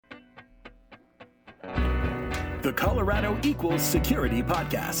The Colorado Equals Security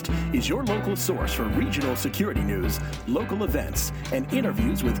Podcast is your local source for regional security news, local events, and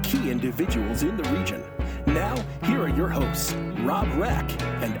interviews with key individuals in the region. Now, here are your hosts, Rob Reck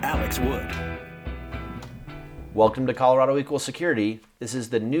and Alex Wood. Welcome to Colorado Equals Security. This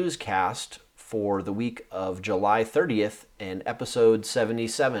is the newscast for the week of July 30th and episode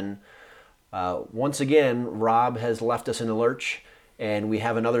 77. Once again, Rob has left us in the lurch, and we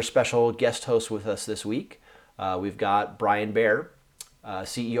have another special guest host with us this week. We've got Brian Bair,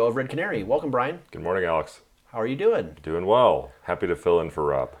 CEO of Red Canary. Welcome, Brian. Good morning, Alex. How are you doing? Doing well. Happy to fill in for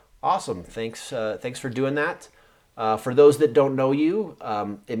Rob. Awesome. Thanks for doing that. For those that don't know you,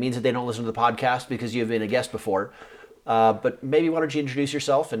 it means that they don't listen to the podcast because you've been a guest before. But maybe why don't you introduce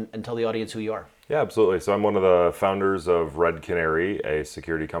yourself and tell the audience who you are? Yeah, absolutely. So I'm one of the founders of Red Canary, a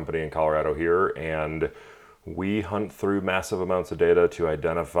security company in Colorado here, and we hunt through massive amounts of data to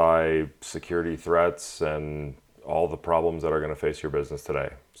identify security threats and all the problems that are going to face your business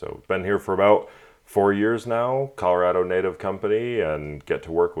today. So been here for about 4 years now, Colorado native company, and get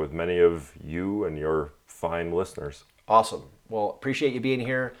to work with many of you and your fine listeners. Awesome. Well, appreciate you being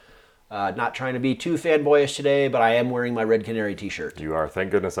here. Not trying to be too fanboyish today, but I am wearing my Red Canary t-shirt. You are. Thank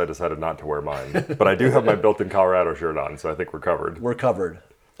goodness I decided not to wear mine. But I do have my Built in Colorado shirt on, so I think we're covered. We're covered.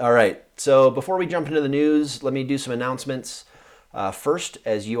 All right. So before we jump into the news, let me do some announcements. First,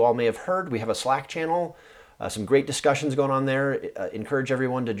 as you all may have heard, we have a Slack channel. Some great discussions going on there. Encourage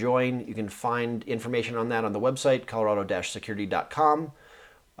everyone to join. You can find information on that on the website, colorado-security.com.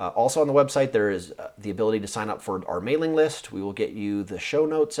 Also on the website, there is the ability to sign up for our mailing list. We will get you the show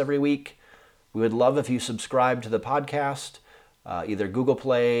notes every week. We would love if you subscribe to the podcast, either Google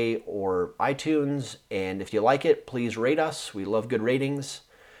Play or iTunes. And if you like it, please rate us. We love good ratings.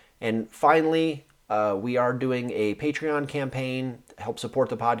 And finally, we are doing a Patreon campaign to help support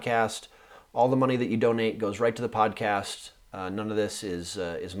the podcast. All the money that you donate goes right to the podcast. None of this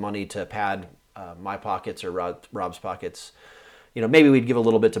is money to pad my pockets or Rob's pockets. You know, maybe we'd give a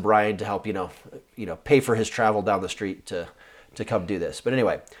little bit to Brian to help, pay for his travel down the street to come do this. But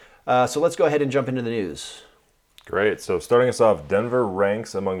anyway, so let's go ahead and jump into the news. Great. So starting us off, Denver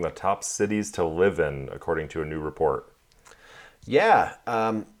ranks among the top cities to live in, according to a new report. Yeah,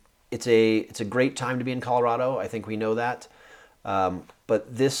 it's a great time to be in Colorado. I think we know that.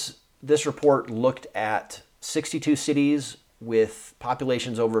 But this report looked at 62 cities with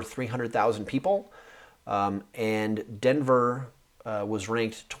populations over 300,000 people, and Denver was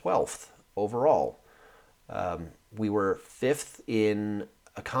ranked 12th overall. We were 5th in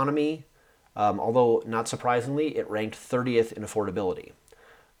economy, although not surprisingly, it ranked 30th in affordability.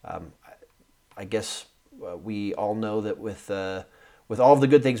 I guess we all know that with all of the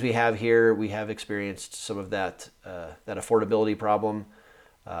good things we have here, we have experienced some of that affordability problem.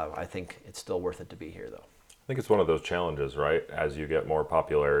 I think it's still worth it to be here, though. I think it's one of those challenges, right? As you get more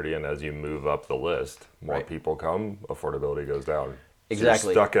popularity and as you move up the list, more people come, affordability goes down.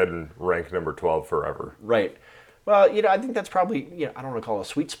 Exactly. So you're stuck in rank number 12 forever. Right. Well, I think that's probably, I don't want to call it a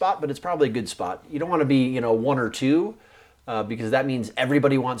sweet spot, but it's probably a good spot. You don't want to be, 1 or 2, because that means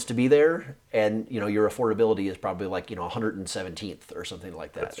everybody wants to be there, and, your affordability is probably like, 117th or something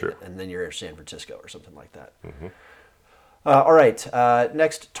like that. That's true. And then you're in San Francisco or something like that. Mm-hmm. All right.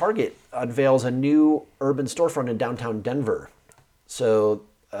 Next, Target unveils a new urban storefront in downtown Denver. So,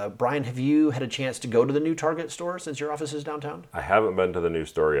 Brian, have you had a chance to go to the new Target store since your office is downtown? I haven't been to the new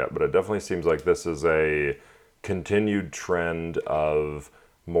store yet, but it definitely seems like this is a continued trend of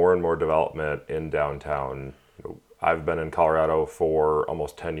more and more development in downtown. I've been in Colorado for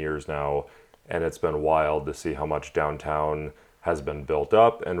almost 10 years now, and it's been wild to see how much downtown has been built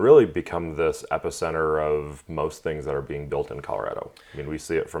up and really become this epicenter of most things that are being built in Colorado. I mean, we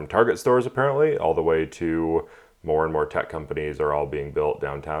see it from Target stores apparently, all the way to more and more tech companies are all being built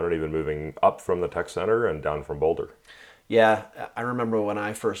downtown and even moving up from the tech center and down from Boulder. Yeah, I remember when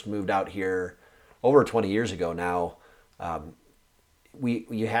I first moved out here over 20 years ago now,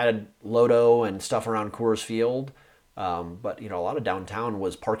 you had Lodo and stuff around Coors Field, but a lot of downtown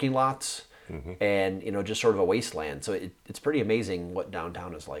was parking lots. Mm-hmm. And, just sort of a wasteland. So it's pretty amazing what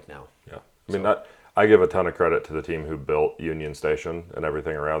downtown is like now. Yeah. I mean, I give a ton of credit to the team who built Union Station and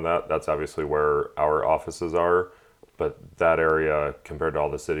everything around that. That's obviously where our offices are. But that area, compared to all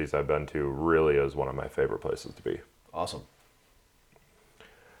the cities I've been to, really is one of my favorite places to be. Awesome.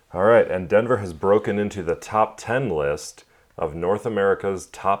 All right. And Denver has broken into the top 10 list of North America's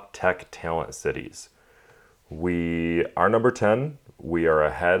top tech talent cities. We are number 10. We are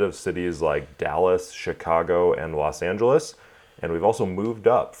ahead of cities like Dallas, Chicago, and Los Angeles. And we've also moved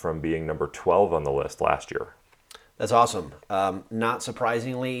up from being number 12 on the list last year. That's awesome. Not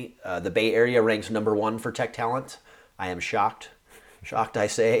surprisingly, the Bay Area ranks number 1 for tech talent. I am shocked. Shocked, I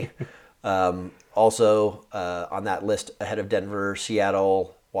say. Also on that list ahead of Denver,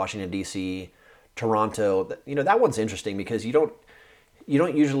 Seattle, Washington, D.C., Toronto. That one's interesting because you don't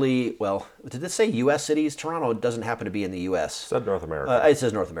usually, well, did this say U.S. cities? Toronto doesn't happen to be in the U.S. It said North America. It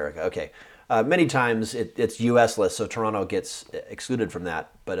says North America, okay. Many times it's U.S. list, so Toronto gets excluded from that,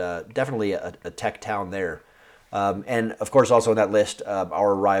 but definitely a tech town there. And of course, also on that list,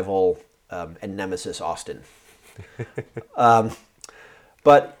 our rival and nemesis, Austin.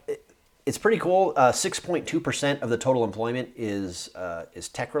 But it's pretty cool. 6.2% of the total employment is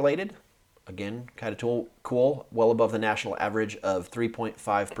tech related. Again, kind of cool. Well above the national average of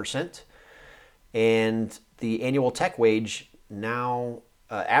 3.5%. And the annual tech wage now,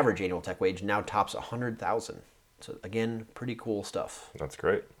 average annual tech wage now tops $100,000. So again, pretty cool stuff. That's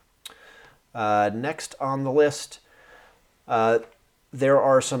great. Next on the list, there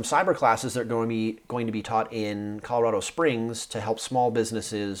are some cyber classes that are going to be taught in Colorado Springs to help small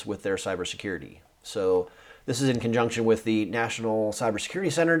businesses with their cybersecurity. So this is in conjunction with the National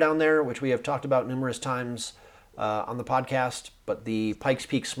Cybersecurity Center down there, which we have talked about numerous times on the podcast. But the Pikes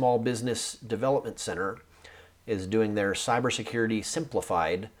Peak Small Business Development Center is doing their Cybersecurity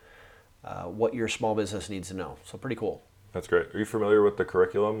Simplified, what your small business needs to know. So pretty cool. That's great. Are you familiar with the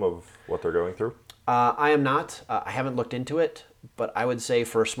curriculum of what they're going through? I am not. I haven't looked into it, but I would say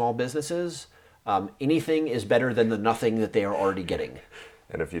for small businesses, anything is better than the nothing that they are already getting.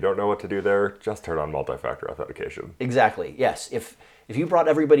 And if you don't know what to do there, just turn on multi-factor authentication. Exactly. Yes. If you brought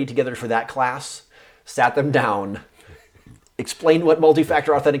everybody together for that class, sat them down, explained what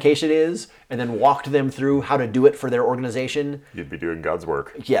multi-factor authentication is, and then walked them through how to do it for their organization, you'd be doing God's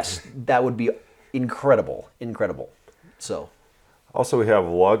work. Yes, that would be incredible. Incredible. So, also we have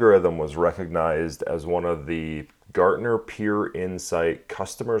Logarithm was recognized as one of the Gartner Peer Insight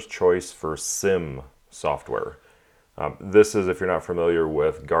Customer's Choice for SIM software. This is, if you're not familiar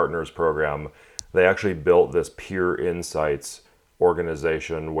with Gartner's program, they actually built this Peer Insights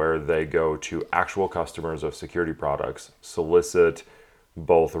organization where they go to actual customers of security products, solicit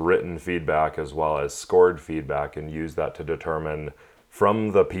both written feedback as well as scored feedback, and use that to determine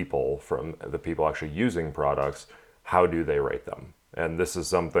from the people actually using products, how do they rate them. And this is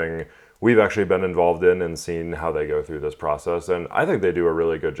something we've actually been involved in and seen how they go through this process. And I think they do a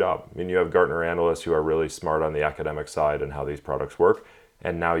really good job. I mean, you have Gartner analysts who are really smart on the academic side and how these products work.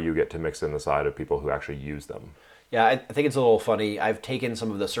 And now you get to mix in the side of people who actually use them. Yeah, I think it's a little funny. I've taken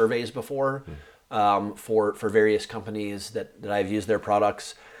some of the surveys before for various companies that I've used their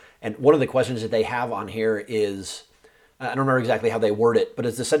products. And one of the questions that they have on here is, I don't remember exactly how they word it, but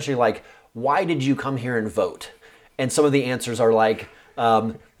it's essentially like, why did you come here and vote? And some of the answers are like,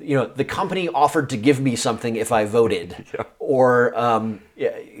 the company offered to give me something if I voted, yeah. Or,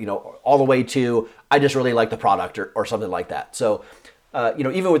 all the way to, I just really like the product or something like that. So,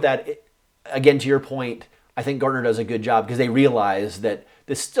 even with that, again, to your point, I think Gartner does a good job because they realize that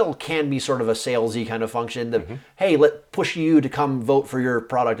this still can be sort of a salesy kind of function that, hey, let's push you to come vote for your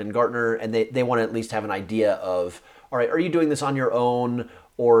product in Gartner. And they want to at least have an idea of, all right, are you doing this on your own?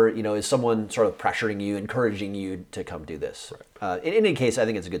 Or, is someone sort of pressuring you, encouraging you to come do this? Right. In any case, I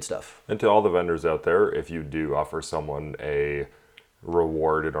think it's good stuff. And to all the vendors out there, if you do offer someone a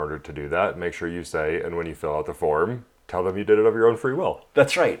reward in order to do that, make sure you say, and when you fill out the form, tell them you did it of your own free will.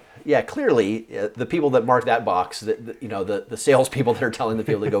 That's right. Yeah, clearly, the people that mark that box, the salespeople that are telling the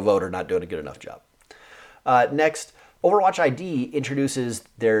people to go vote are not doing a good enough job. Next, Overwatch ID introduces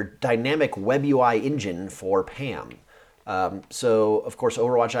their dynamic web UI engine for PAM. So, of course,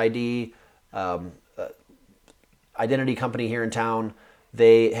 Overwatch ID, identity company here in town,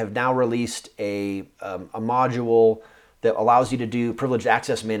 they have now released a module that allows you to do privileged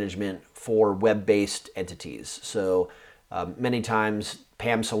access management for web-based entities. So many times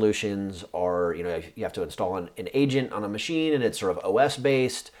PAM solutions are, you have to install an agent on a machine and it's sort of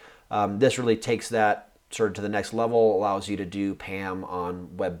OS-based. This really takes that sort of to the next level, allows you to do PAM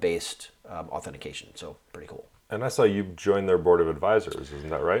on web-based authentication. So pretty cool. And I saw you join their board of advisors,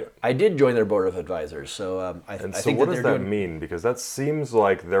 isn't that right? I did join their board of advisors, so I think what does that mean? Because that seems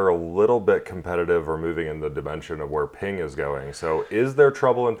like they're a little bit competitive or moving in the dimension of where Ping is going. So is there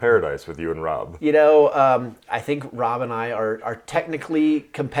trouble in paradise with you and Rob? I think Rob and I are technically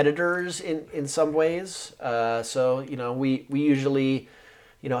competitors in some ways. We usually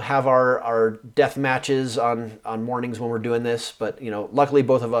have our death matches on mornings when we're doing this, but luckily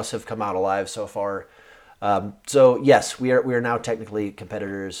both of us have come out alive so far. So yes, we are now technically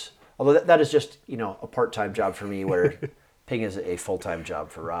competitors. Although that is just a part-time job for me, where Ping is a full-time job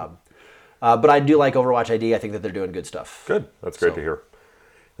for Rob. But I do like Overwatch ID. I think that they're doing good stuff. Good. That's great to hear.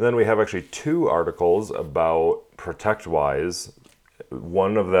 And then we have actually 2 articles about ProtectWise.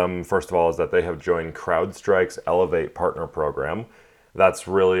 One of them, first of all, is that they have joined CrowdStrike's Elevate Partner Program. That's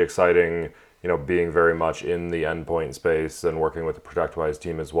really exciting, being very much in the endpoint space and working with the ProtectWise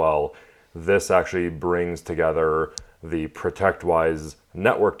team as well. This actually brings together the ProtectWise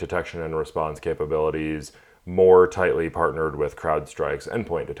network detection and response capabilities more tightly partnered with CrowdStrike's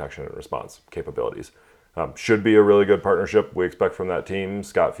endpoint detection and response capabilities. Should be a really good partnership we expect from that team.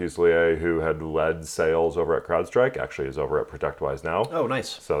 Scott Fuselier, who had led sales over at CrowdStrike, actually is over at ProtectWise now. Oh, nice.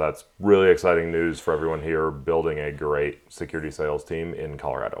 So that's really exciting news for everyone here building a great security sales team in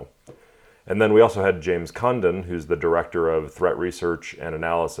Colorado. And then we also had James Condon, who's the director of threat research and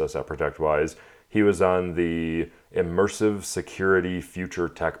analysis at ProtectWise. He was on the Immersive Security Future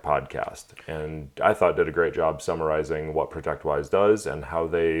Tech podcast, and I thought did a great job summarizing what ProtectWise does and how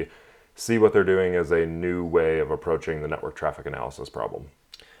they see what they're doing as a new way of approaching the network traffic analysis problem.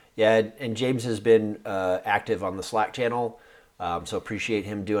 Yeah, and James has been active on the Slack channel, so appreciate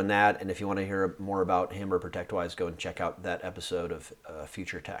him doing that. And if you want to hear more about him or ProtectWise, go and check out that episode of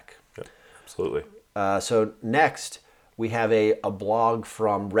Future Tech. Yeah, absolutely. So next, we have a blog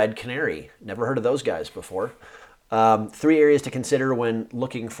from Red Canary. Never heard of those guys before. 3 areas to consider when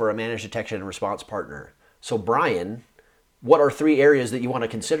looking for a managed detection and response partner. So Brian, what are 3 areas that you want to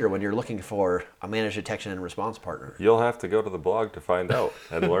consider when you're looking for a managed detection and response partner? You'll have to go to the blog to find out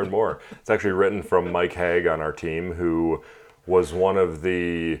and learn more. It's actually written from Mike Haig on our team, who was one of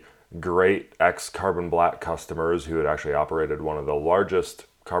the great ex-Carbon Black customers who had actually operated one of the largest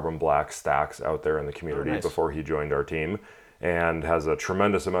Carbon Black stacks out there in the community before he joined our team, and has a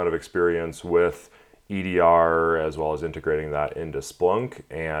tremendous amount of experience with EDR as well as integrating that into Splunk,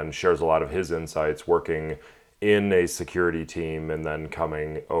 and shares a lot of his insights working in a security team and then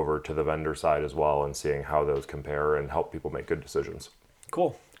coming over to the vendor side as well and seeing how those compare and help people make good decisions.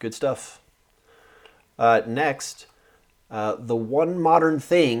 Cool. Good stuff. Next, the one modern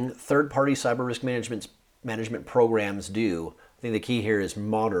thing third-party cyber risk management programs do. I think the key here is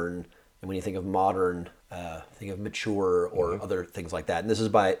modern. And when you think of modern, think of mature or other things like that. And this is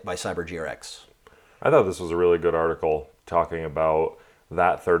by CyberGRX. I thought this was a really good article talking about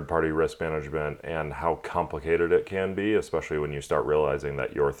that third-party risk management and how complicated it can be, especially when you start realizing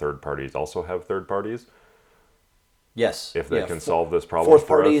that your third parties also have third parties. Yes. If they can solve this problem fourth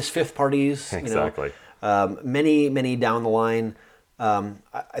parties, fifth parties. Exactly. Many down the line.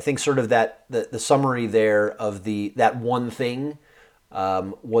 I think sort of that the summary there of that one thing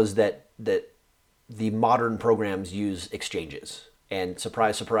was that the modern programs use exchanges. And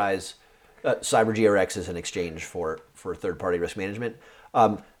surprise, surprise, CyberGRX is an exchange for third-party risk management.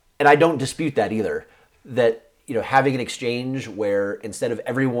 And I don't dispute that either, that having an exchange where instead of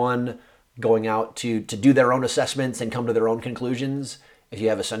everyone going out to do their own assessments and come to their own conclusions, if you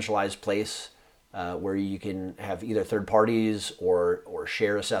have a centralized place where you can have either third parties or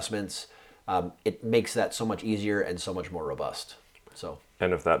share assessments, it makes that so much easier and so much more robust.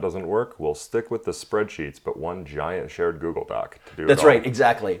 And if that doesn't work, we'll stick with the spreadsheets, but one giant shared Google Doc to do it. That's right,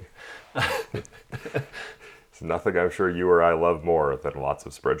 exactly. It's nothing I'm sure you or I love more than lots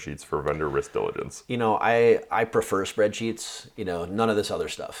of spreadsheets for vendor risk diligence. I prefer spreadsheets. None of this other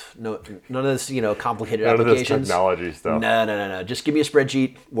stuff. None of this, complicated applications. None of this technology stuff. No. Just give me a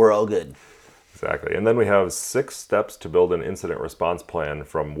spreadsheet. We're all good. Exactly. And then we have 6 steps to build an incident response plan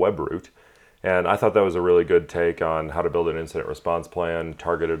from Webroot. And I thought that was a really good take on how to build an incident response plan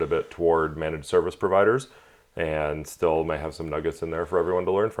targeted a bit toward managed service providers, and still may have some nuggets in there for everyone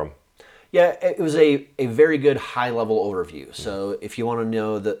to learn from. Yeah, it was a very good high-level overview. So if you want to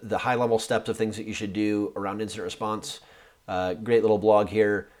know the high-level steps of things that you should do around incident response, great little blog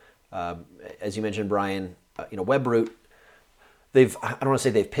here. As you mentioned, Brian, Webroot, I don't want to say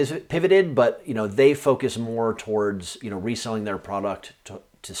they've pivoted, but they focus more towards reselling their product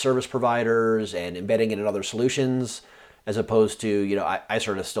to service providers and embedding it in other solutions, as opposed to I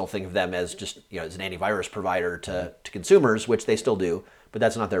sort of still think of them as just as an antivirus provider to consumers, which they still do, but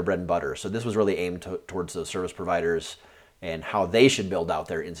that's not their bread and butter. So this was really aimed towards those service providers and how they should build out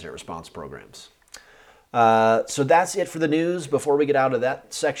their incident response programs. So that's it for the news. Before we get out of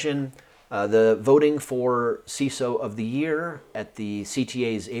that section, the voting for CISO of the Year at the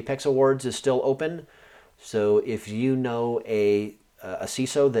CTA's Apex Awards is still open. So if you know a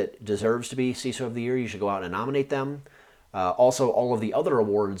CISO that deserves to be CISO of the Year, you should go out and nominate them. Also, all of the other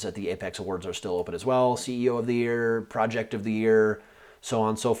awards at the Apex Awards are still open as well. CEO of the Year, Project of the Year, so on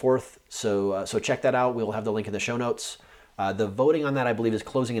and so forth. So check that out. We'll have the link in the show notes. The voting on that, I believe, is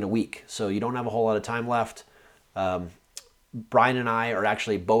closing in a week. So you don't have a whole lot of time left. Brian and I are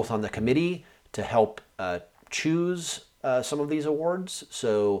actually both on the committee to help choose some of these awards.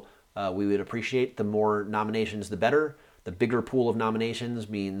 So we would appreciate the more nominations, the better. The bigger pool of nominations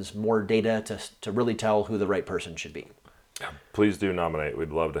means more data to really tell who the right person should be. Please do nominate. We'd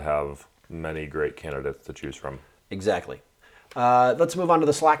love to have many great candidates to choose from. Exactly. Let's move on to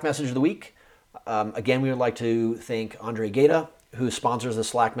the Slack message of the week. Again, we would like to thank Andre Gaeta, who sponsors the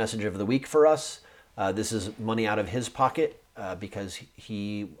Slack message of the week for us. This is money out of his pocket because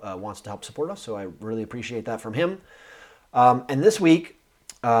he wants to help support us, so I really appreciate that from him. And this week,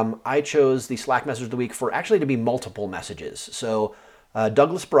 I chose the Slack message of the week for actually to be multiple messages. So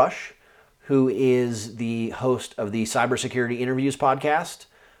Douglas Brush, who is the host of the Cybersecurity Interviews podcast,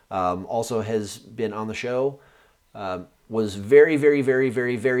 also has been on the show, was very, very, very,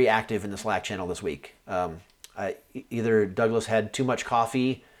 very, very active in the Slack channel this week. Either Douglas had too much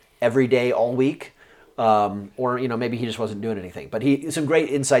coffee every day all week, or maybe he just wasn't doing anything. But some great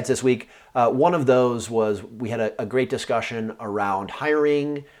insights this week. One of those was we had a great discussion around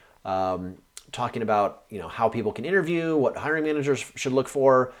hiring, talking about how people can interview, what hiring managers should look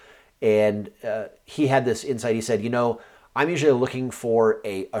for, and he had this insight. He said, I'm usually looking for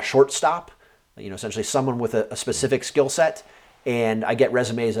a shortstop, essentially someone with a specific skill set, and I get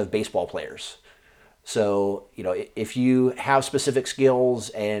resumes of baseball players. So, if you have specific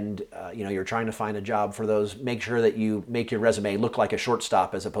skills and, you're trying to find a job for those, make sure that you make your resume look like a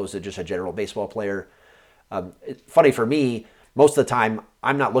shortstop as opposed to just a general baseball player. Funny for me, most of the time,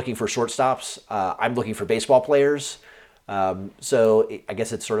 I'm not looking for shortstops. I'm looking for baseball players. So I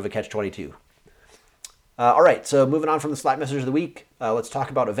guess it's sort of a catch-22. All right, so moving on from the Slack message of the week, let's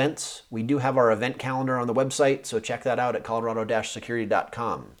talk about events. We do have our event calendar on the website, so check that out at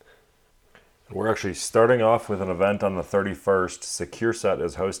colorado-security.com. We're actually starting off with an event on the 31st. SecureSet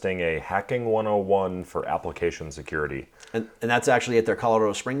is hosting a Hacking 101 for application security. And that's actually at their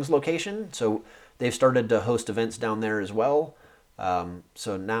Colorado Springs location. So they've started to host events down there as well.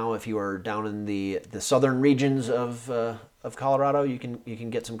 So now if you are down in the southern regions of Colorado, you can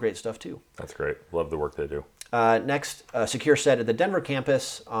get some great stuff too. That's great. Love the work they do. Next, SecureSet at the Denver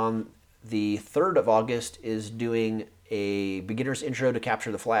campus on the 3rd of August is doing a beginner's intro to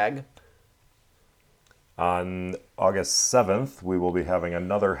capture the flag. On August 7th, we will be having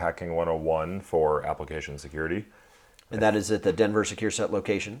another Hacking 101 for application security. And that is at the Denver SecureSet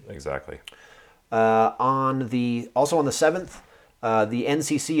location. Exactly. Also on the 7th, the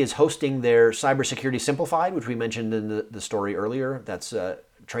NCC is hosting their Cybersecurity Simplified, which we mentioned in the story earlier. That's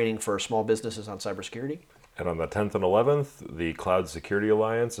training for small businesses on cybersecurity. And on the 10th and 11th, the Cloud Security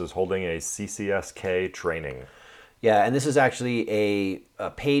Alliance is holding a CCSK training. Yeah, and this is actually a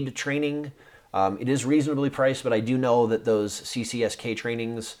paid training. It is reasonably priced, but I do know that those CCSK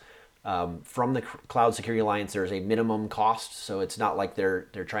trainings from the Cloud Security Alliance, there's a minimum cost, so it's not like they're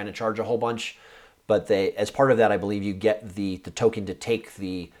trying to charge a whole bunch. But as part of that, I believe you get the token to take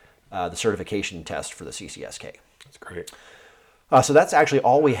the certification test for the CCSK. That's great. So that's actually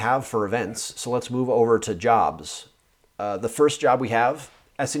all we have for events. So let's move over to jobs. The first job we have,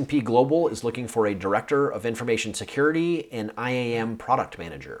 S&P Global is looking for a Director of Information Security and IAM Product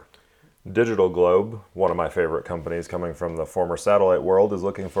Manager. Digital Globe, one of my favorite companies coming from the former satellite world, is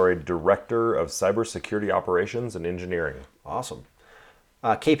looking for a Director of Cybersecurity Operations and Engineering. Awesome.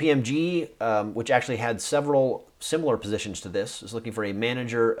 KPMG, which actually had several similar positions to this, is looking for a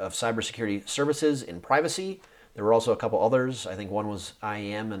Manager of Cybersecurity Services in Privacy. There were also a couple others. I think one was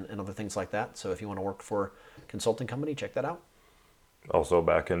IAM and other things like that. So if you want to work for a consulting company, check that out. Also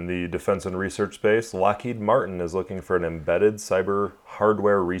back in the defense and research space, Lockheed Martin is looking for an embedded cyber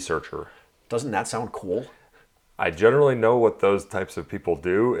hardware researcher. Doesn't that sound cool? I generally know what those types of people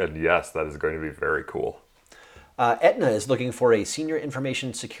do, and yes, that is going to be very cool. Aetna is looking for a Senior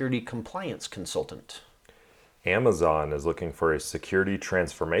Information Security Compliance Consultant. Amazon is looking for a Security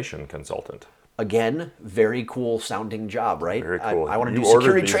Transformation Consultant. Again, very cool sounding job, right? Very cool. I want to do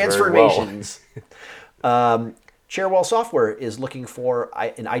security transformations. Cherwell Software is looking for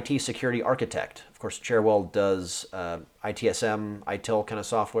an IT security architect. Of course, Cherwell does ITSM, ITIL kind of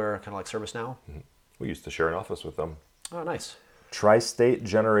software, kind of like ServiceNow. We used to share an office with them. Oh, nice. Tri-State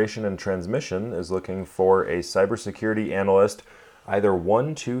Generation and Transmission is looking for a cybersecurity analyst, either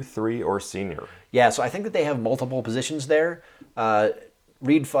 1, 2, 3, or senior. Yeah, so I think that they have multiple positions there.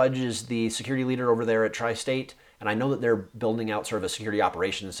 Reed Fudge is the security leader over there at Tri-State, and I know that they're building out sort of a security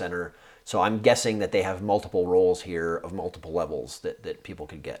operations center. So I'm guessing that they have multiple roles here of multiple levels that people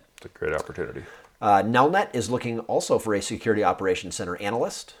could get. It's a great opportunity. Nelnet is looking also for a security operations center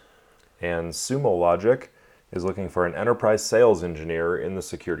analyst. And Sumo Logic is looking for an enterprise sales engineer in the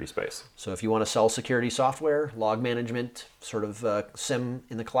security space. So if you want to sell security software, log management, sort of SIM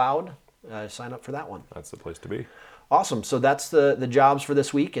in the cloud, sign up for that one. That's the place to be. Awesome. So that's the jobs for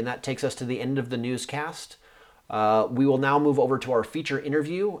this week, and that takes us to the end of the newscast. We will now move over to our feature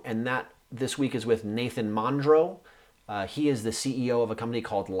interview, and that this week is with Nathan Mondro. He is the CEO of a company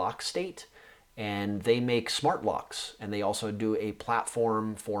called LockState, and they make smart locks, and they also do a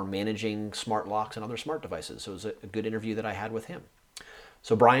platform for managing smart locks and other smart devices. So it was a good interview that I had with him.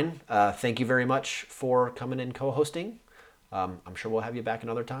 So Brian, thank you very much for coming and co-hosting. I'm sure we'll have you back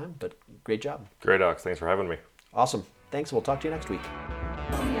another time, but great job. Great, Alex. Thanks for having me. Awesome. Thanks. We'll talk to you next week.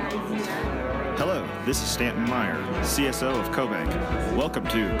 Hello, this is Stanton Meyer, CSO of CoBank. Welcome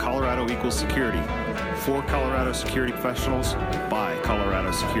to Colorado Equals Security, for Colorado security professionals, by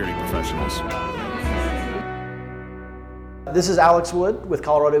Colorado security professionals. This is Alex Wood with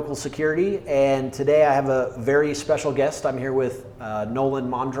Colorado Equals Security, and today I have a very special guest. I'm here with Nolan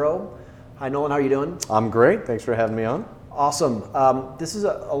Mondro. Hi, Nolan. How are you doing? I'm great. Thanks for having me on. Awesome. This is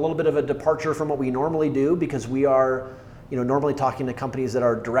a little bit of a departure from what we normally do because we are normally talking to companies that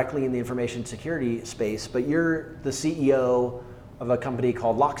are directly in the information security space, but you're the CEO of a company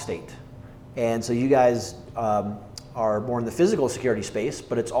called LockState. And so you guys are more in the physical security space,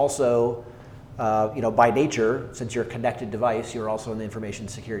 but it's also, by nature, since you're a connected device, you're also in the information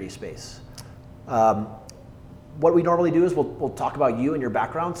security space. What we normally do is we'll talk about you and your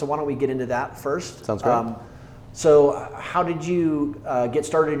background, so why don't we get into that first? Sounds great. So how did you get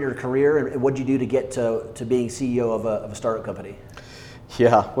started in your career, and what did you do to get to being CEO of a startup company?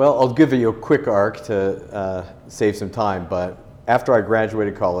 Yeah, well, I'll give you a quick arc to save some time, but after I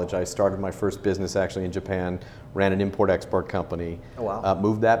graduated college, I started my first business actually in Japan, ran an import-export company. Oh, wow.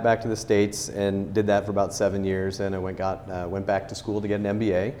 Moved that back to the States and did that for about 7 years, and I went back to school to get an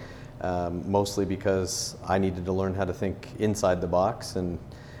MBA, mostly because I needed to learn how to think inside the box, and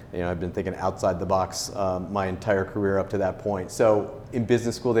I've been thinking outside the box my entire career up to that point. So in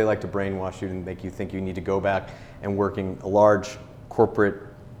business school, they like to brainwash you and make you think you need to go back and work in a large corporate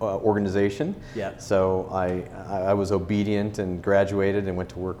organization. Yeah. So I was obedient and graduated and went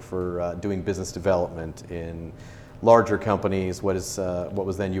to work for doing business development in larger companies, what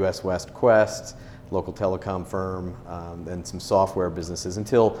was then US West Quest, local telecom firm, and some software businesses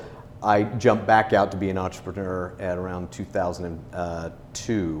until I jumped back out to be an entrepreneur at around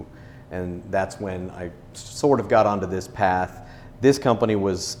 2002, and that's when I sort of got onto this path. This company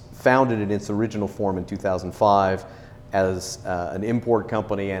was founded in its original form in 2005 as an import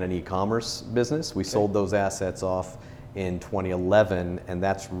company and an e-commerce business. We sold those assets off in 2011, and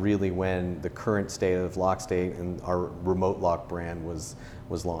that's really when the current state of LockState and our remote lock brand was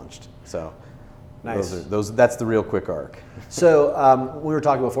launched. So. Nice. That's the real quick arc. So we were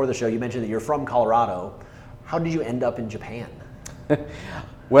talking before the show, you mentioned that you're from Colorado. How did you end up in Japan?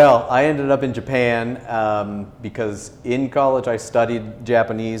 Well, I ended up in Japan because in college I studied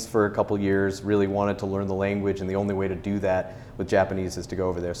Japanese for a couple years, really wanted to learn the language, and the only way to do that with Japanese is to go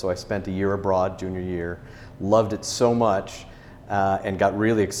over there. So I spent a year abroad, junior year, loved it so much, and got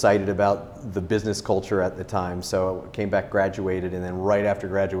really excited about the business culture at the time. So I came back, graduated, and then right after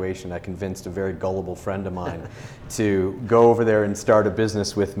graduation, I convinced a very gullible friend of mine to go over there and start a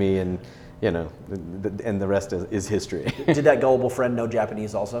business with me, and and the rest is history. Did that gullible friend know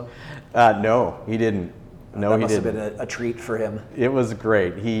Japanese also? No, he didn't. No, that he must didn't. have been a treat for him. It was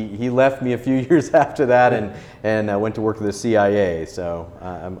great. He left me a few years after that and went to work for the CIA. So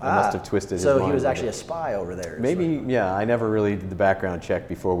I must have twisted his mind. So he was actually a spy over there. Maybe, yeah. I never really did the background check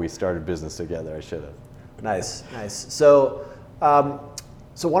before we started business together. I should have. Nice. So,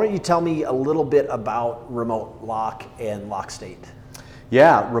 so why don't you tell me a little bit about Remote Lock and LockState?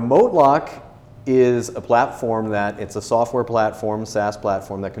 Yeah, Remote Lock is a platform it's a software platform, SaaS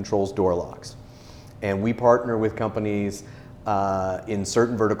platform that controls door locks. And we partner with companies in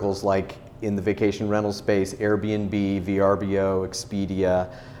certain verticals, like in the vacation rental space, Airbnb, VRBO, Expedia.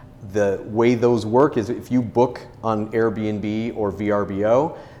 The way those work is if you book on Airbnb or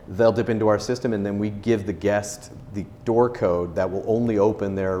VRBO, they'll dip into our system, and then we give the guest the door code that will only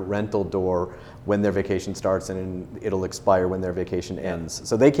open their rental door when their vacation starts, and it'll expire when their vacation ends.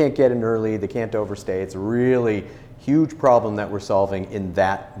 So they can't get in early, they can't overstay. It's a really huge problem that we're solving in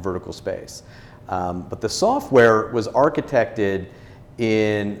that vertical space. But the software was architected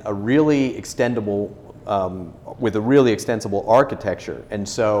in a really extendable, with a really extensible architecture. And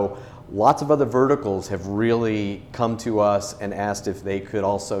so lots of other verticals have really come to us and asked if they could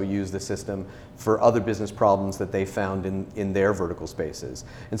also use the system for other business problems that they found in their vertical spaces.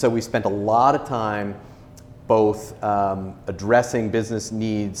 And so we spent a lot of time both addressing business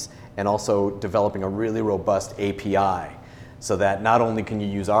needs and also developing a really robust API, so that not only can you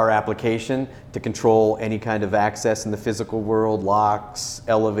use our application to control any kind of access in the physical world, locks,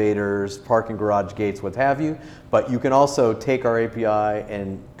 elevators, parking garage gates, what have you, but you can also take our API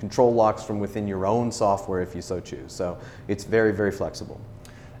and control locks from within your own software if you so choose. So it's very, very flexible.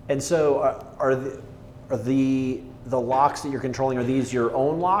 And so are the locks that you're controlling, are these your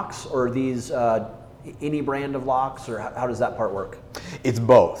own locks, or are these any brand of locks, or how does that part work? It's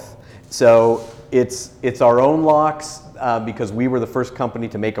both. So it's our own locks because we were the first company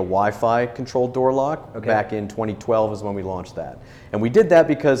to make a Wi-Fi controlled door lock. Okay. Back in 2012 is when we launched that. And we did that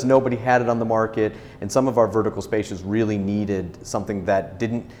because nobody had it on the market, and some of our vertical spaces really needed something that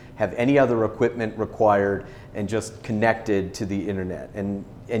didn't have any other equipment required and just connected to the internet. And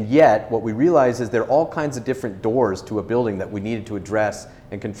yet, what we realized is there are all kinds of different doors to a building that we needed to address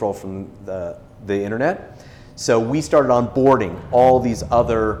and control from the internet. So we started onboarding all these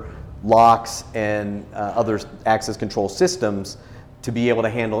other locks and other access control systems to be able to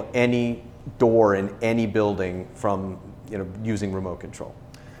handle any door in any building from using remote control.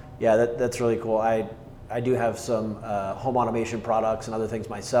 Yeah, that's really cool. I do have some home automation products and other things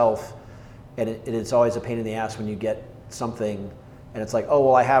myself, and it's always a pain in the ass when you get something and it's like, oh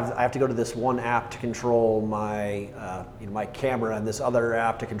well, I have to go to this one app to control my my camera, and this other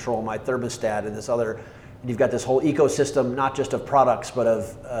app to control my thermostat, and this other. And you've got this whole ecosystem, not just of products, but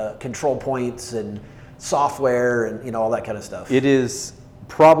of control points and software and all that kind of stuff. It is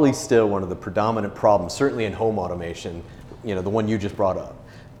probably still one of the predominant problems, certainly in home automation, the one you just brought up,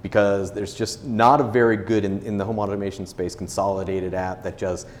 because there's just not a very good, in the home automation space, consolidated app that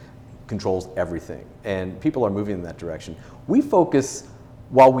just controls everything. And people are moving in that direction. We focus,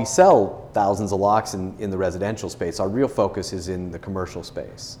 while we sell thousands of locks in the residential space, our real focus is in the commercial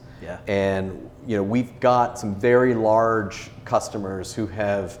space. Yeah. And we've got some very large customers who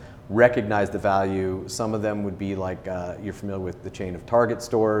have recognized the value. Some of them would be like, you're familiar with the chain of Target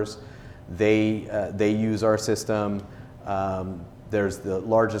stores. They use our system. There's the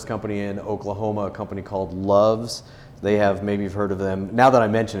largest company in Oklahoma, a company called Love's. They have, maybe you've heard of them. Now that I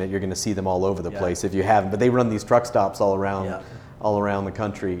mention it, you're going to see them all over the place if you haven't. But they run these truck stops all around the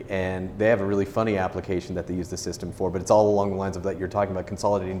country, and they have a really funny application that they use the system for. But it's all along the lines of that you're talking about,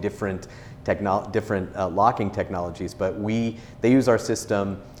 consolidating different locking technologies. But they use our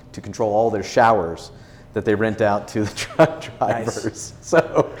system to control all their showers that they rent out to the truck drivers.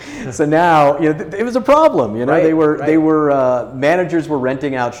 Nice. So now it was a problem. They were managers were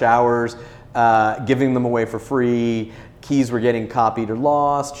renting out showers, giving them away for free. Keys were getting copied or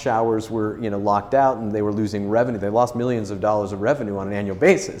lost. Showers were locked out, and they were losing revenue. They lost millions of dollars of revenue on an annual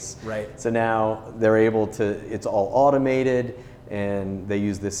basis. Right. So now they're able to. It's all automated, and they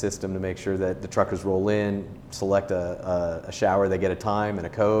use this system to make sure that the truckers roll in, select a shower, they get a time and a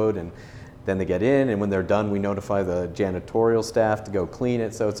code, and then they get in. And when they're done, we notify the janitorial staff to go clean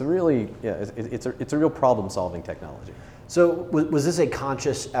it. So it's a really, it's a real problem-solving technology. So was this a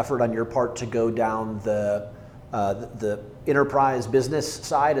conscious effort on your part to go down the enterprise business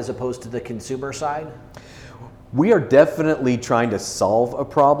side as opposed to the consumer side? We are definitely trying to solve a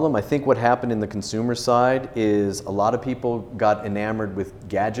problem. I think what happened in the consumer side is a lot of people got enamored with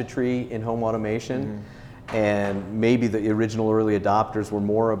gadgetry in home automation. And maybe the original early adopters were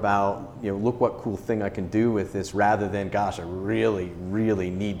more about, look what cool thing I can do with this, rather than, gosh, I really, really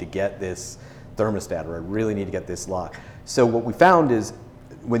need to get this thermostat, or I really need to get this lock. So what we found is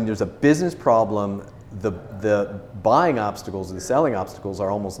when there's a business problem, the buying obstacles and the selling obstacles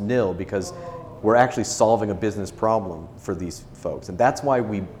are almost nil, because we're actually solving a business problem for these folks. And that's why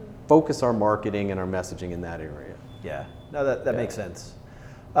we focus our marketing and our messaging in that area. Yeah, no, that makes sense.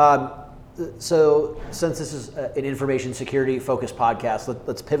 So since this is an information security focused podcast,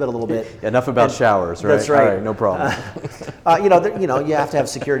 let's pivot a little bit. Enough about showers, right? That's right. All right, no problem. You have to have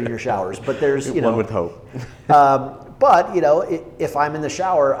security in your showers, but there's, One would hope. But if I'm in the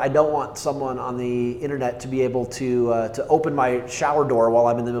shower, I don't want someone on the internet to be able to open my shower door while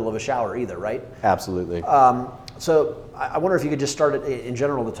I'm in the middle of a shower either, right? Absolutely. So I wonder if you could just start in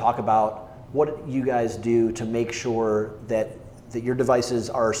general to talk about what you guys do to make sure that your devices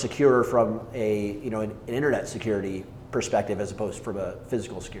are secure from an internet security perspective as opposed from a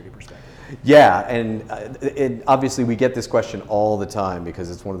physical security perspective. Yeah, and obviously we get this question all the time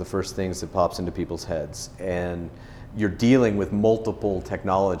because it's one of the first things that pops into people's heads. And you're dealing with multiple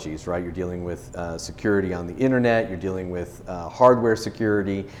technologies, right? You're dealing with security on the internet, you're dealing with hardware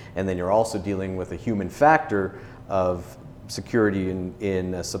security, and then you're also dealing with a human factor of security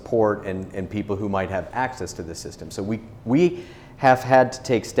in support and people who might have access to the system. So we have had to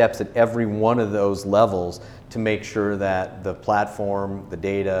take steps at every one of those levels to make sure that the platform, the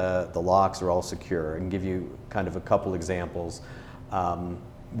data, the locks are all secure. I can give you kind of a couple examples.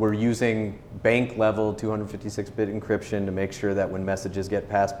 We're using bank level 256-bit encryption to make sure that when messages get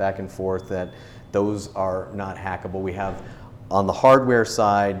passed back and forth that those are not hackable. We have on the hardware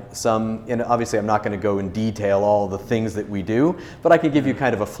side some, and obviously I'm not going to go in detail all the things that we do, but I can give you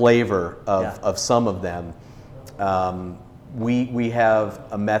kind of a flavor of some of them. We have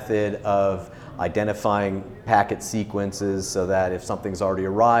a method of identifying packet sequences so that if something's already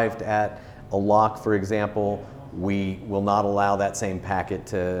arrived at a lock, for example, we will not allow that same packet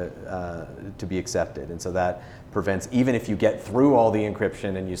to be accepted. And so that prevents, even if you get through all the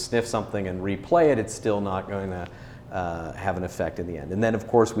encryption and you sniff something and replay it, it's still not going to have an effect in the end. And then of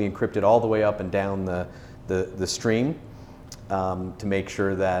course we encrypt it all the way up and down the stream to make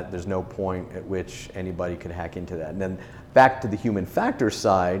sure that there's no point at which anybody could hack into that. And then back to the human factor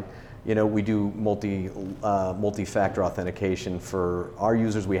side, we do multi-factor authentication for our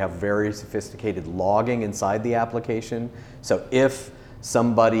users. We have very sophisticated logging inside the application. So if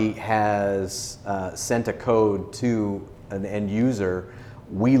somebody has sent a code to an end user,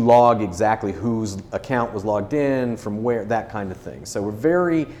 we log exactly whose account was logged in, from where, that kind of thing. So we're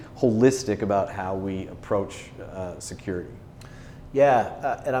very holistic about how we approach security.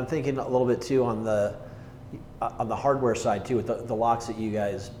 Yeah, and I'm thinking a little bit too on the hardware side too, with the locks that you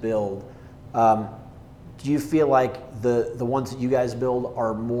guys build. Do you feel like the ones that you guys build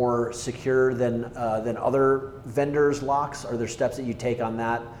are more secure than other vendors' locks? Are there steps that you take on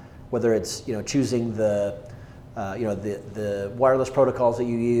that, whether it's choosing the wireless protocols that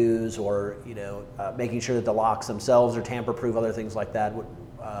you use, or making sure that the locks themselves are tamper-proof, other things like that?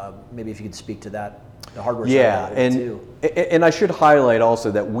 Maybe if you could speak to that, the hardware side of it too. And I should highlight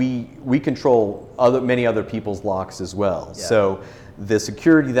also that we control many other people's locks as well. Yeah. So the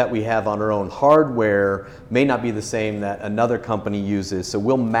security that we have on our own hardware may not be the same that another company uses. So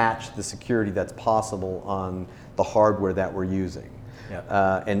we'll match the security that's possible on the hardware that we're using.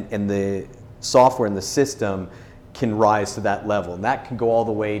 Yeah. And the software in the system can rise to that level. And that can go all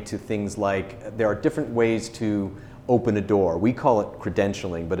the way to things like, there are different ways to open a door. We call it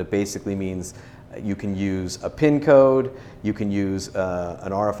credentialing, but it basically means you can use a PIN code, you can use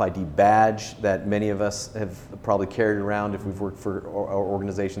an RFID badge that many of us have probably carried around if we've worked for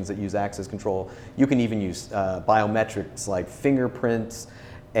organizations that use access control. You can even use biometrics like fingerprints.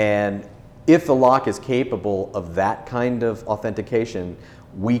 And if the lock is capable of that kind of authentication,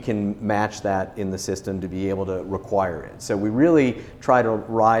 we can match that in the system to be able to require it. So we really try to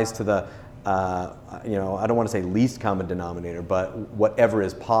rise to the I don't want to say least common denominator, but whatever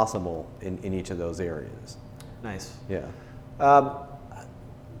is possible in each of those areas. Nice. Yeah.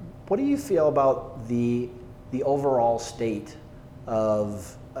 What do you feel about the overall state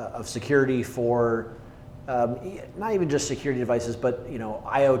of security for not even just security devices, but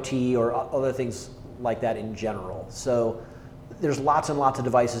IoT or other things like that in general? So there's lots and lots of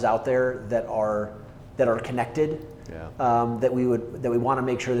devices out there that are connected. Yeah. That we want to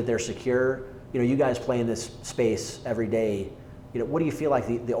make sure that they're secure. You guys play in this space every day. What do you feel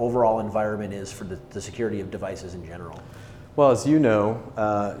like the overall environment is for the security of devices in general? Well, as you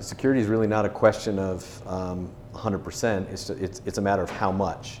know, security is really not a question of 100%. It's a matter of how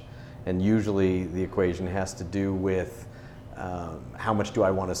much, and usually the equation has to do with how much do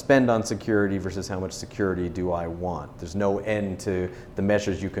I want to spend on security versus how much security do I want. There's no end to the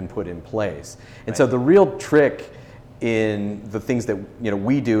measures you can put in place, and right. So the real trick in the things that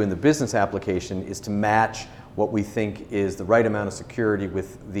we do in the business application is to match what we think is the right amount of security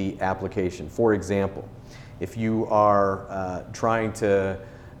with the application. For example, if you are trying to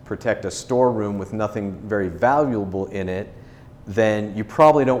protect a storeroom with nothing very valuable in it, then you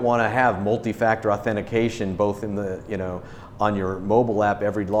probably don't want to have multi-factor authentication both in the on your mobile app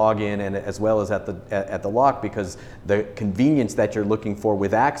every login and as well as at the lock, because the convenience that you're looking for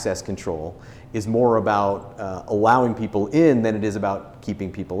with access control is more about allowing people in than it is about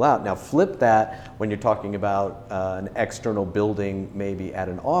keeping people out. Now flip that when you're talking about an external building, maybe at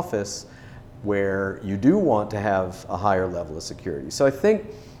an office, where you do want to have a higher level of security. So I think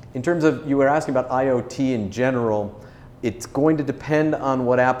in terms of, you were asking about IoT in general, it's going to depend on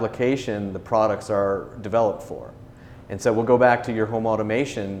what application the products are developed for. And so we'll go back to your home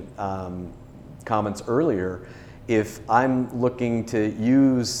automation comments earlier. If I'm looking to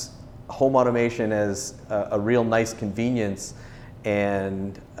use home automation as a real nice convenience,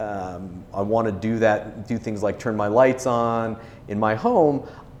 and I want to do things like turn my lights on in my home,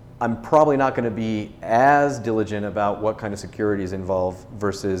 I'm probably not going to be as diligent about what kind of security is involved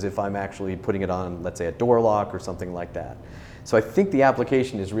versus if I'm actually putting it on, let's say, a door lock or something like that. So I think the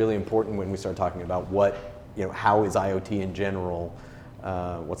application is really important when we start talking about how is IoT in general,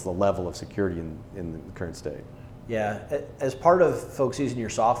 what's the level of security in the current state. Yeah, as part of folks using your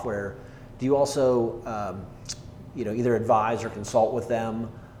software, do you also either advise or consult with them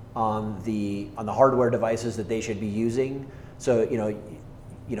on the hardware devices that they should be using? So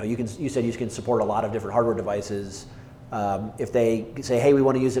you said you can support a lot of different hardware devices. If they say, hey, we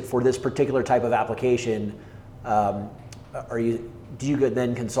want to use it for this particular type of application, do you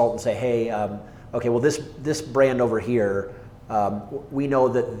then consult and say, hey, okay, well this brand over here, we know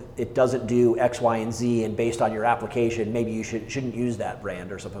that it doesn't do X, Y, and Z, and based on your application, maybe you shouldn't use that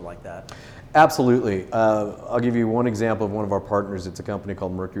brand or something like that? Absolutely. I'll give you one example of one of our partners. It's a company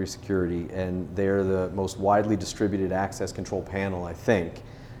called Mercury Security, and they're the most widely distributed access control panel, I think.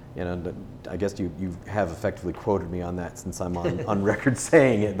 I guess you have effectively quoted me on that since I'm on record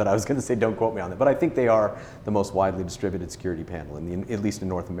saying it, but I was going to say don't quote me on that. But I think they are the most widely distributed security panel, at least in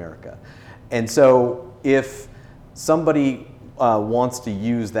North America. And so if somebody wants to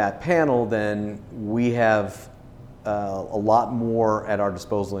use that panel, then we have a lot more at our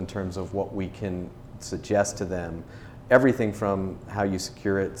disposal in terms of what we can suggest to them. Everything from how you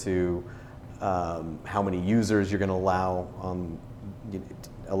secure it to how many users you're going to allow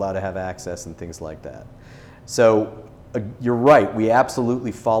to have access and things like that. So you're right, we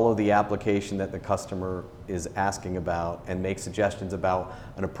absolutely follow the application that the customer is asking about and make suggestions about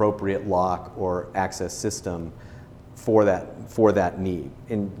an appropriate lock or access system for that need.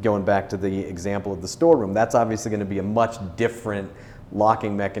 And going back to the example of the storeroom, that's obviously going to be a much different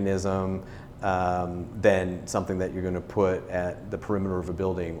locking mechanism than something that you're going to put at the perimeter of a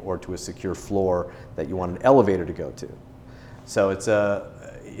building or to a secure floor that you want an elevator to go to. So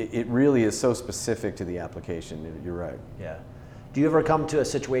it really is so specific to the application. You're right. Yeah. Do you ever come to a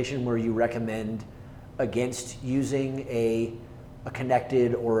situation where you recommend against using a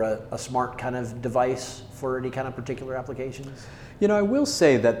connected or a smart kind of device for any kind of particular applications? I will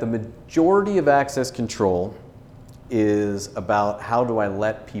say that the majority of access control is about how do I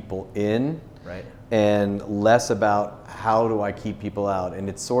let people in, right, and less about how do I keep people out. And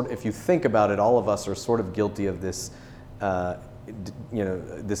it's if you think about it, all of us are sort of guilty of this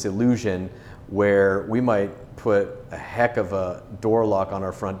this illusion where we might put a heck of a door lock on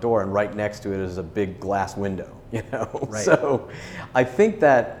our front door and right next to it is a big glass window, Right. So I think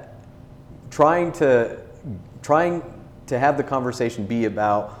that trying to have the conversation be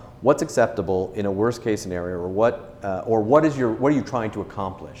about what's acceptable in a worst case scenario, or what are you trying to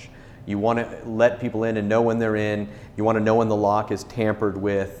accomplish? You want to let people in and know when they're in. You want to know when the lock is tampered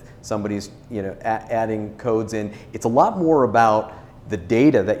with. Somebody's adding codes in. It's a lot more about the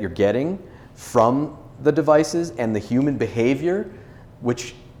data that you're getting from the devices and the human behavior,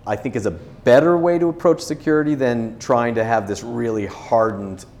 which I think is a better way to approach security than trying to have this really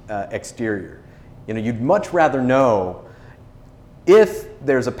hardened exterior. You'd much rather know if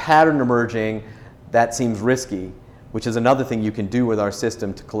there's a pattern emerging that seems risky, which is another thing you can do with our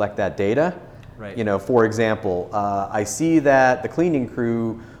system to collect that data. Right. For example, I see that the cleaning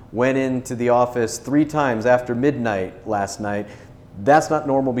crew went into the office 3 times after midnight last night. That's not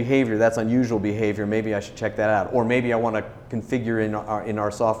normal behavior, that's unusual behavior. Maybe I should check that out. Or maybe I want to configure in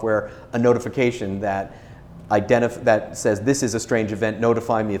our software a notification that says this is a strange event,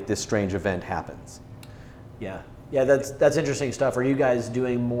 notify me if this strange event happens. Yeah, that's interesting stuff. Are you guys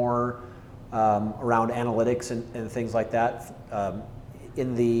doing more around analytics and things like that?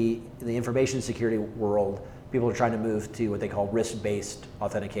 In the information security world, people are trying to move to what they call risk-based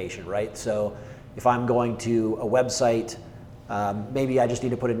authentication, right? So if I'm going to a website, maybe I just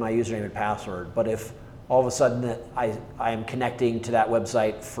need to put in my username and password. But if all of a sudden that I am connecting to that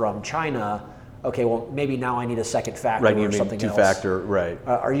website from China, okay, well, maybe now I need a second factor or something else. Two-factor, right.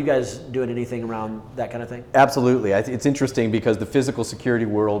 Are you guys doing anything around that kind of thing? Absolutely. It's interesting because the physical security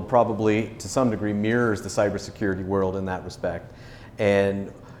world probably, to some degree, mirrors the cybersecurity world in that respect.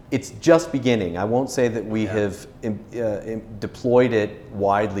 And it's just beginning. I won't say that we have deployed it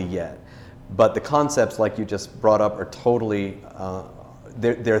widely yet, but the concepts like you just brought up are totally,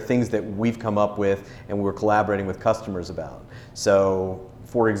 they're things that we've come up with and we're collaborating with customers about. So,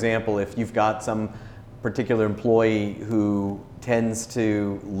 for example, if you've got some particular employee who tends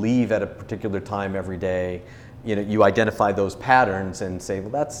to leave at a particular time every day, you identify those patterns and say,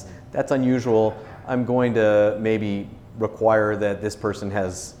 well, that's unusual. I'm going to maybe require that this person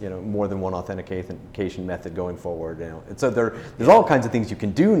has more than one authentication method going forward. And so there's all kinds of things you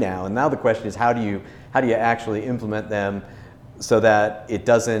can do now. And now the question is how do you actually implement them so that it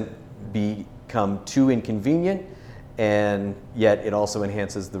doesn't become too inconvenient, and yet it also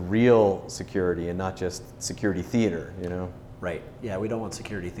enhances the real security and not just security theater. Right. Yeah, we don't want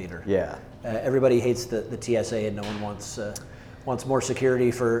security theater. Yeah. Everybody hates the TSA, and no one wants more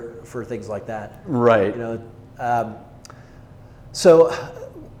security for things like that. Right. So,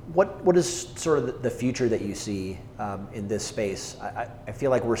 what is sort of the future that you see in this space? I feel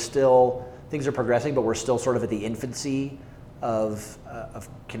like things are progressing, but we're still sort of at the infancy of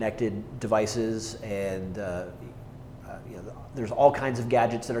connected devices, and there's all kinds of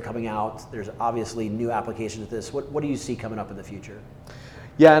gadgets that are coming out. There's obviously new applications of this. What do you see coming up in the future?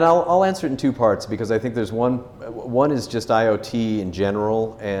 Yeah, and I'll answer it in two parts, because I think there's one is just IoT in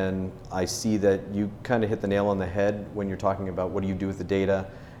general, and I see that you kind of hit the nail on the head when you're talking about what do you do with the data.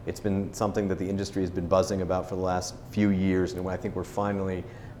 It's been something that the industry has been buzzing about for the last few years, and I think we're finally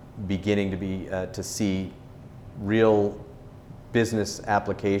beginning to see real business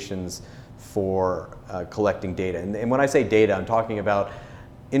applications for collecting data. And when I say data, I'm talking about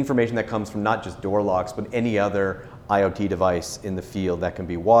information that comes from not just door locks, but any other IoT device in the field. That can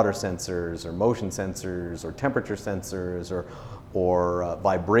be water sensors or motion sensors or temperature sensors or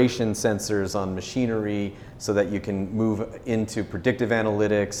vibration sensors on machinery, so that you can move into predictive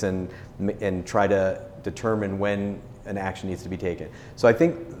analytics and try to determine when an action needs to be taken. So I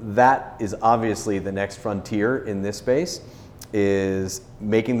think that is obviously the next frontier in this space, is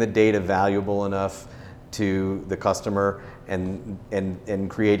making the data valuable enough to the customer and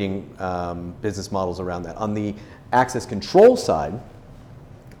creating business models around that. On the access control side,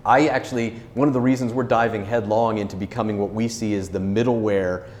 one of the reasons we're diving headlong into becoming what we see as the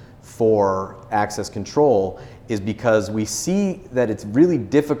middleware for access control is because we see that it's really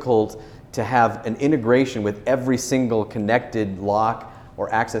difficult to have an integration with every single connected lock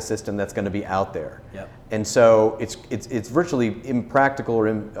or access system that's going to be out there. Yep. And so it's virtually impractical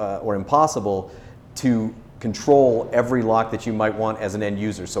or impossible to control every lock that you might want as an end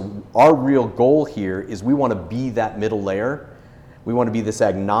user. So our real goal here is we want to be that middle layer. We want to be this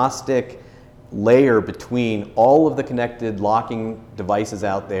agnostic layer between all of the connected locking devices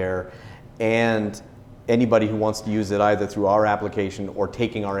out there and anybody who wants to use it either through our application or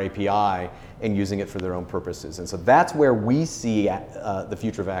taking our API and using it for their own purposes. And so that's where we see the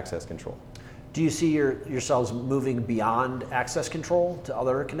future of access control. Do you see yourselves moving beyond access control to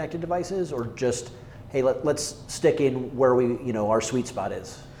other connected devices, or just, hey, let's stick in where our sweet spot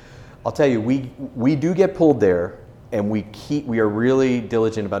is? I'll tell you, we do get pulled there, and we are really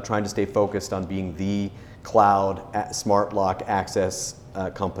diligent about trying to stay focused on being the cloud smart lock access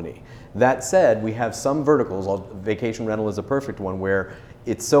company. That said, we have some verticals. Vacation rental is a perfect one, where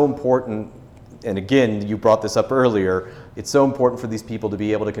it's so important. And again, you brought this up earlier, it's so important for these people to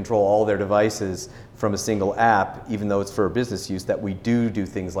be able to control all their devices from a single app, even though it's for business use, that we do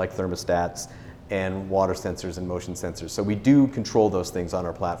things like thermostats and water sensors and motion sensors. So we do control those things on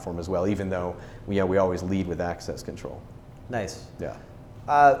our platform as well, even though we always lead with access control. Nice. Yeah.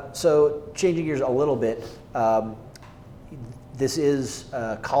 So changing gears a little bit, this is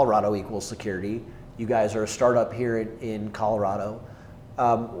Colorado Equals Security. You guys are a startup here in Colorado.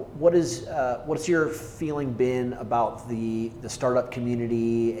 What's your feeling been about the startup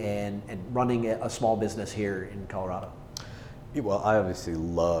community and running a small business here in Colorado? Well, I obviously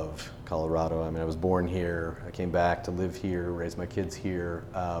love Colorado. I mean, I was born here. I came back to live here, raise my kids here,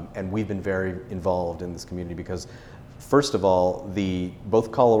 and we've been very involved in this community because, first of all,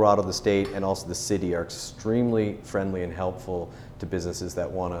 both Colorado, the state, and also the city are extremely friendly and helpful to businesses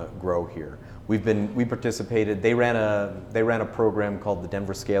that want to grow here. We participated. They ran a program called the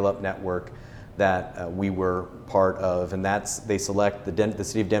Denver Scale Up Network that we were part of, and the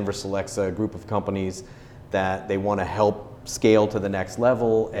city of Denver selects a group of companies that they want to help scale to the next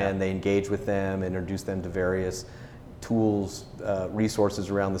level, and they engage with them, introduce them to various tools, resources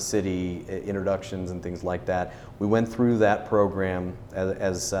around the city, introductions and things like that. We went through that program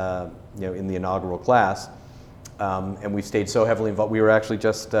as in the inaugural class. And we've stayed so heavily involved. We were actually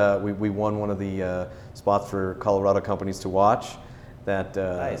we won one of the spots for Colorado companies to watch that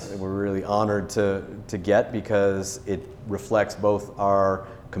nice. We're really honored to get, because it reflects both our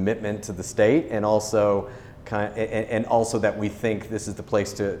commitment to the state and also that we think this is the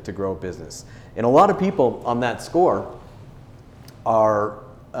place to grow a business. And a lot of people on that score are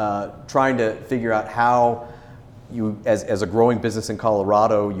trying to figure out how you, as a growing business in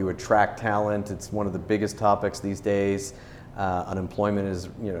Colorado, you attract talent. It's one of the biggest topics these days. Unemployment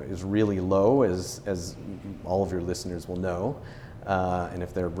is really low, as all of your listeners will know. And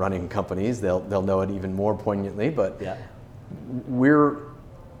if they're running companies, they'll know it even more poignantly. But yeah.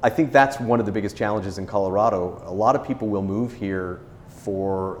 I think that's one of the biggest challenges in Colorado. A lot of people will move here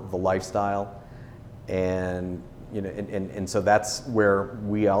for the lifestyle, and so that's where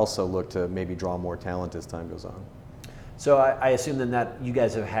we also look to maybe draw more talent as time goes on. So I assume then that you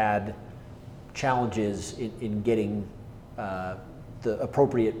guys have had challenges in getting the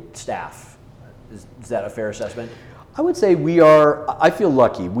appropriate staff. Is that a fair assessment? I would say I feel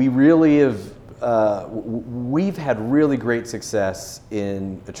lucky. We really have, we've had really great success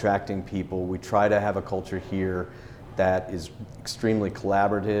in attracting people. We try to have a culture here that is extremely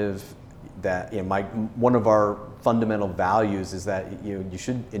collaborative, that one of our fundamental values is that you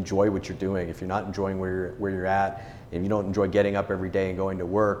should enjoy what you're doing. If you're not enjoying where you're at, if you don't enjoy getting up every day and going to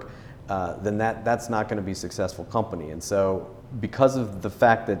work, then that's not going to be a successful company. And so because of the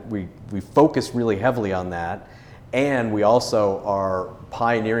fact that we focus really heavily on that, and we also are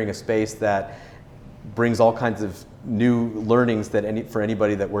pioneering a space that brings all kinds of new learnings for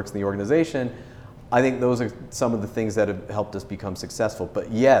anybody that works in the organization, I think those are some of the things that have helped us become successful. But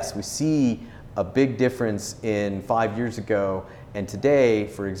yes, we see a big difference in 5 years ago and today,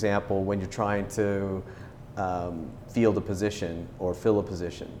 for example, when you're trying to field a position or fill a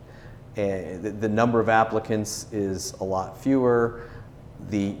position. And the number of applicants is a lot fewer.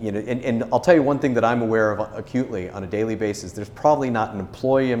 And I'll tell you one thing that I'm aware of acutely on a daily basis. There's probably not an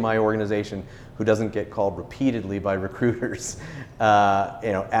employee in my organization who doesn't get called repeatedly by recruiters,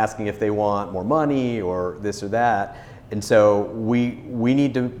 asking if they want more money or this or that. And so we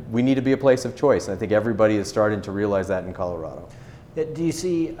need to be a place of choice. And I think everybody is starting to realize that in Colorado. Do you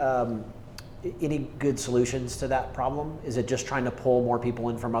see any good solutions to that problem? Is it just trying to pull more people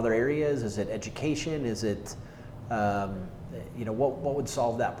in from other areas? Is it education? Is it what would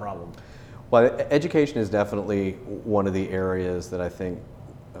solve that problem? Well, education is definitely one of the areas that I think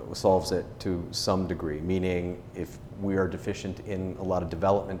solves it to some degree, meaning if we are deficient in a lot of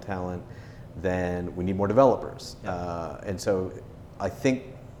development talent, then we need more developers. Yeah. And so I think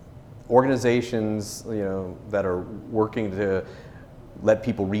organizations that are working to let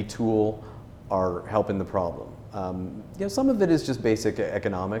people retool are helping the problem. Some of it is just basic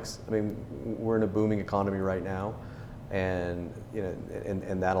economics. I mean, we're in a booming economy right now, and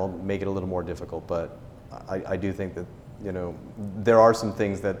that'll make it a little more difficult. But I do think that there are some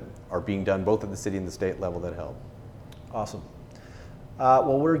things that are being done both at the city and the state level that help. Awesome.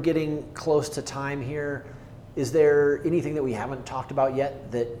 Well, we're getting close to time here. Is there anything that we haven't talked about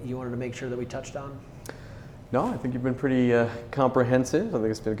yet that you wanted to make sure that we touched on? No, I think you've been pretty comprehensive. I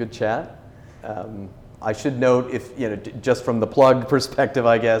think it's been a good chat. I should note, just from the plug perspective,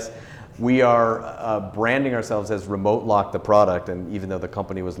 I guess, we are branding ourselves as Remote Lock the product, and even though the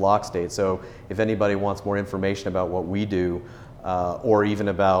company was Lock State. So if anybody wants more information about what we do, or even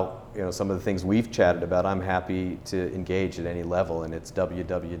about some of the things we've chatted about, I'm happy to engage at any level, and it's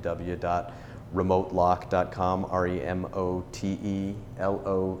www.remotelock.com,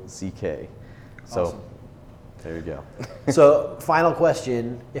 REMOTELOCK. So. Awesome. There you go. So, final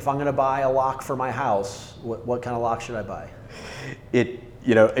question: if I'm going to buy a lock for my house, what kind of lock should I buy? It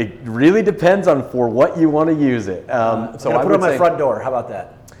really depends on for what you want to use it. So I put it on my front door. How about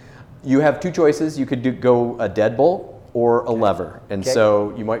that? You have two choices. You could go a deadbolt or a lever. And so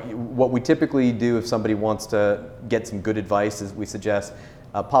what we typically do if somebody wants to get some good advice is we suggest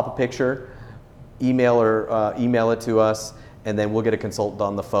pop a picture, email it to us, and then we'll get a consultant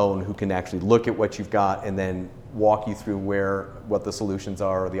on the phone who can actually look at what you've got and then walk you through what the solutions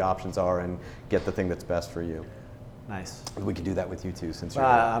are or the options are and get the thing that's best for you. Nice. We could do that with you too, since you're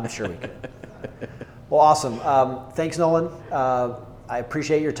I'm sure we could. Well, awesome. Thanks, Nolan. I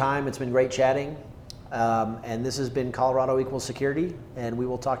appreciate your time. It's been great chatting. And this has been Colorado Equals Security, and we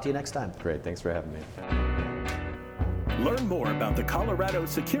will talk to you next time. Great. Thanks for having me. Learn more about the Colorado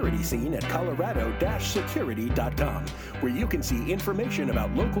security scene at colorado-security.com, where you can see information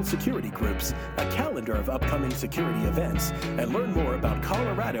about local security groups, a calendar of upcoming security events, and learn more about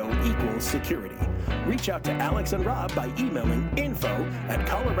Colorado Equals Security. Reach out to Alex and Rob by emailing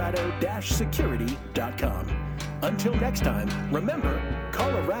info@colorado-security.com. Until next time, remember,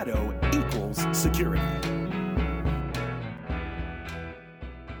 Colorado equals security.